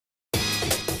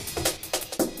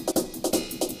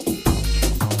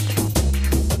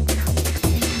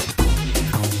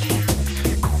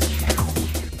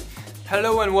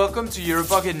Hello and welcome to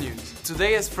EPK News.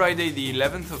 Today is Friday the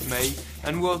 11th of May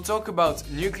and we'll talk about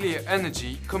nuclear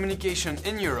energy, communication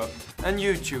in Europe and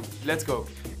YouTube. Let's go!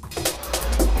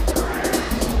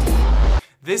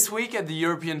 This week at the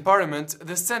European Parliament,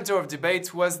 the center of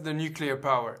debate was the nuclear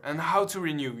power and how to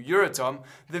renew Euratom,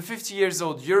 the 50 years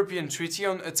old European Treaty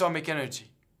on Atomic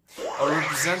Energy. Our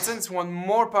representatives want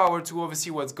more power to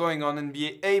oversee what's going on and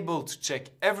be able to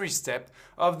check every step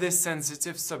of this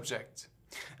sensitive subject.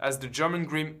 As the German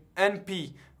Green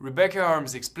MP Rebecca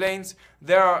Harms explains,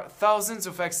 there are thousands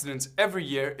of accidents every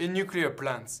year in nuclear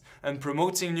plants, and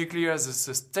promoting nuclear as a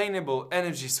sustainable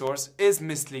energy source is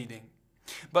misleading.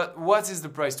 But what is the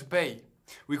price to pay?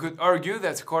 We could argue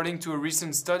that according to a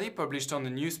recent study published on the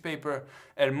newspaper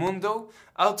El Mundo,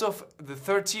 out of the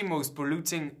 30 most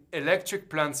polluting electric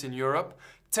plants in Europe,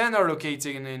 10 are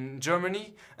located in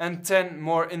Germany and 10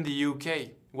 more in the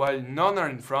UK, while none are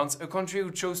in France, a country who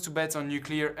chose to bet on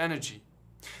nuclear energy.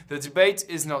 The debate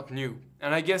is not new,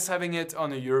 and I guess having it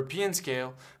on a European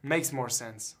scale makes more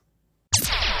sense.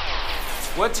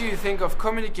 What do you think of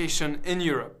communication in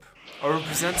Europe? Our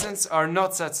representatives are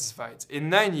not satisfied. In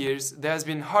 9 years, there has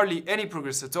been hardly any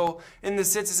progress at all in the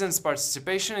citizens'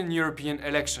 participation in European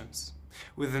elections.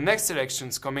 With the next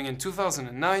elections coming in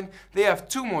 2009, they have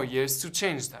 2 more years to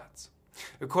change that.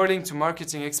 According to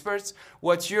marketing experts,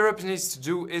 what Europe needs to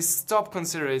do is stop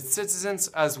considering its citizens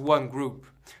as one group,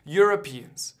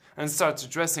 Europeans, and start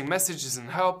addressing messages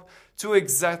and help to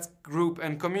exact group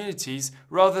and communities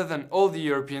rather than all the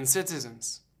European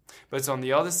citizens. But on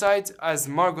the other side, as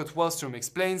Margot Wallström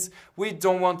explains, we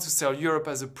don't want to sell Europe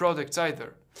as a product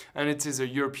either, and it is a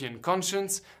European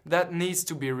conscience that needs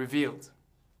to be revealed.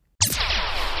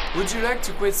 Would you like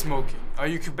to quit smoking? Are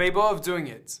you capable of doing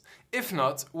it? If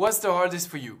not, what's the hardest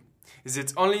for you? Is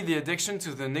it only the addiction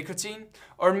to the nicotine?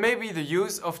 Or maybe the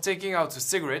use of taking out a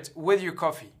cigarette with your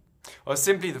coffee? Or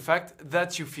simply the fact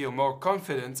that you feel more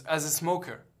confident as a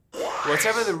smoker?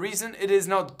 Whatever the reason, it is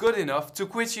not good enough to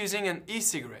quit using an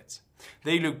e-cigarette.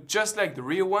 They look just like the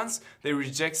real ones, they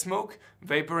reject smoke,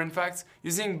 vapor in fact,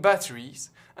 using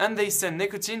batteries, and they send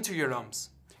nicotine to your lungs.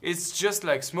 It's just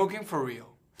like smoking for real.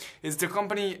 It's the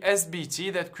company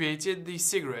SBT that created these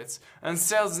cigarettes and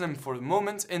sells them for the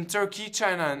moment in Turkey,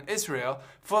 China and Israel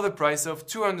for the price of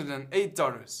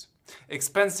 $208.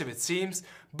 Expensive it seems,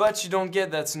 but you don't get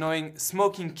that annoying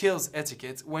smoking kills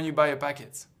etiquette when you buy a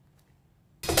packet.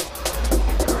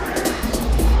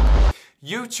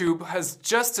 YouTube has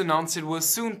just announced it will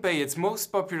soon pay its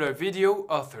most popular video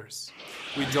authors.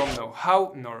 We don't know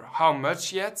how nor how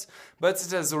much yet, but it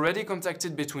has already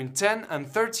contacted between 10 and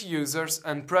 30 users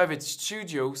and private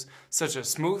studios such as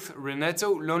Smooth,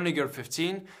 Reneto, Lonely Girl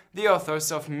 15, the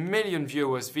authors of million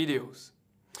viewers videos.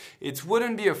 It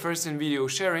wouldn't be a first in video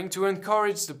sharing to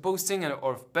encourage the posting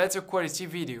of better quality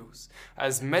videos,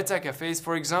 as Meta Cafes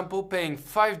for example paying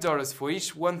 $5 for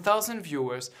each 1,000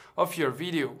 viewers of your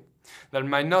video. That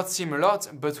might not seem a lot,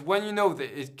 but when you know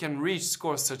that it can reach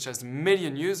scores such as a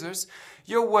million users,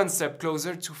 you're one step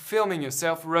closer to filming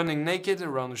yourself running naked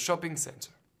around a shopping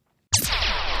center.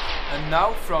 And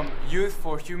now from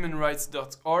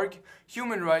youthforhumanrights.org,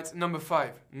 human right number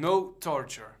 5, no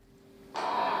torture.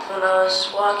 When I was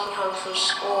walking home from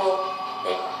school,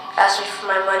 they asked me for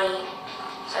my money,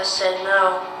 so I said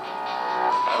no.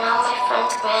 And all my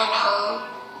friends ran home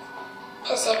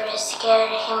because they were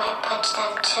scared he might punch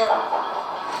them too.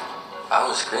 I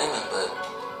was screaming, but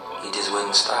he just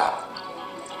wouldn't stop.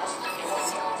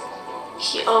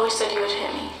 He always said he would hit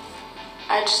me.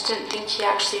 I just didn't think he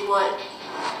actually would.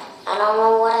 I don't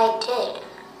know what I did,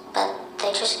 but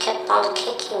they just kept on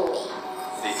kicking me.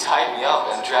 They tied me up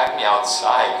and dragged me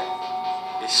outside.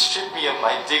 They stripped me of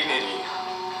my dignity.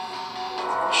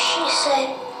 She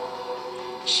said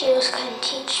she was going to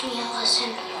teach me a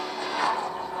lesson.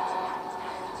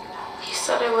 He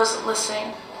said I wasn't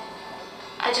listening.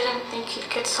 I didn't think he'd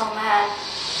get so mad.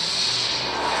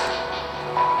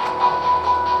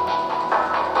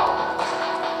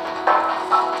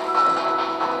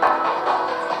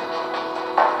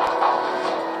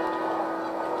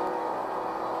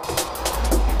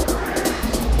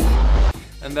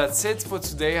 And that's it for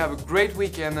today. Have a great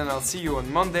weekend and I'll see you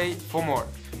on Monday for more.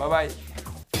 Bye bye.